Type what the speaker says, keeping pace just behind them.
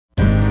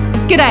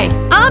G'day,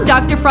 I'm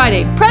Dr.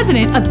 Friday,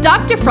 president of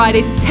Dr.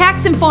 Friday's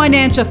Tax and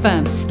Financial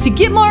Firm. To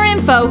get more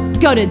info,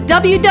 go to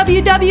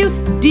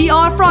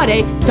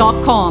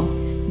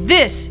www.drfriday.com.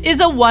 This is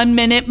a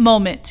 1-minute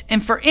moment.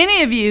 And for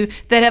any of you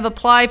that have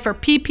applied for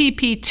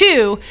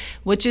PPP2,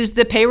 which is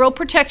the Payroll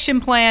Protection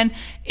Plan,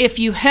 if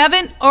you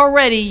haven't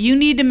already, you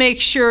need to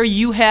make sure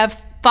you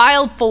have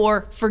filed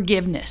for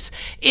forgiveness.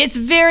 It's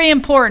very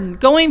important.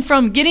 Going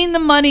from getting the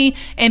money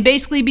and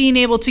basically being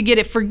able to get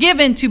it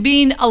forgiven to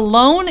being a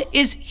loan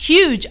is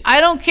huge. I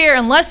don't care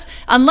unless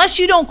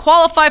you don't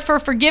qualify for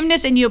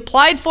forgiveness and you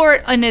applied for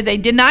it and they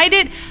denied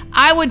it,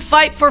 I would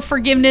fight for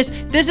forgiveness.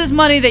 This is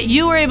money that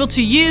you were able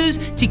to use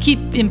to keep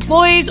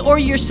employees or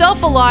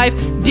yourself alive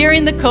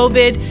during the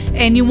COVID,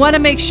 and you want to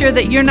make sure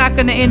that you're not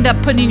going to end up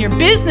putting your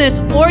business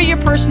or your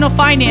personal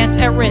finance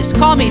at risk.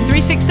 Call me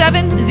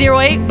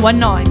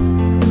 367-0819.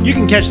 You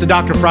can catch the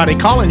Dr. Friday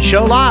call-in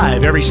show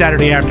live every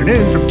Saturday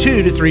afternoon from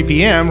 2 to 3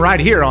 p.m. right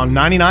here on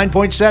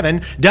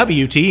 99.7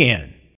 WTN.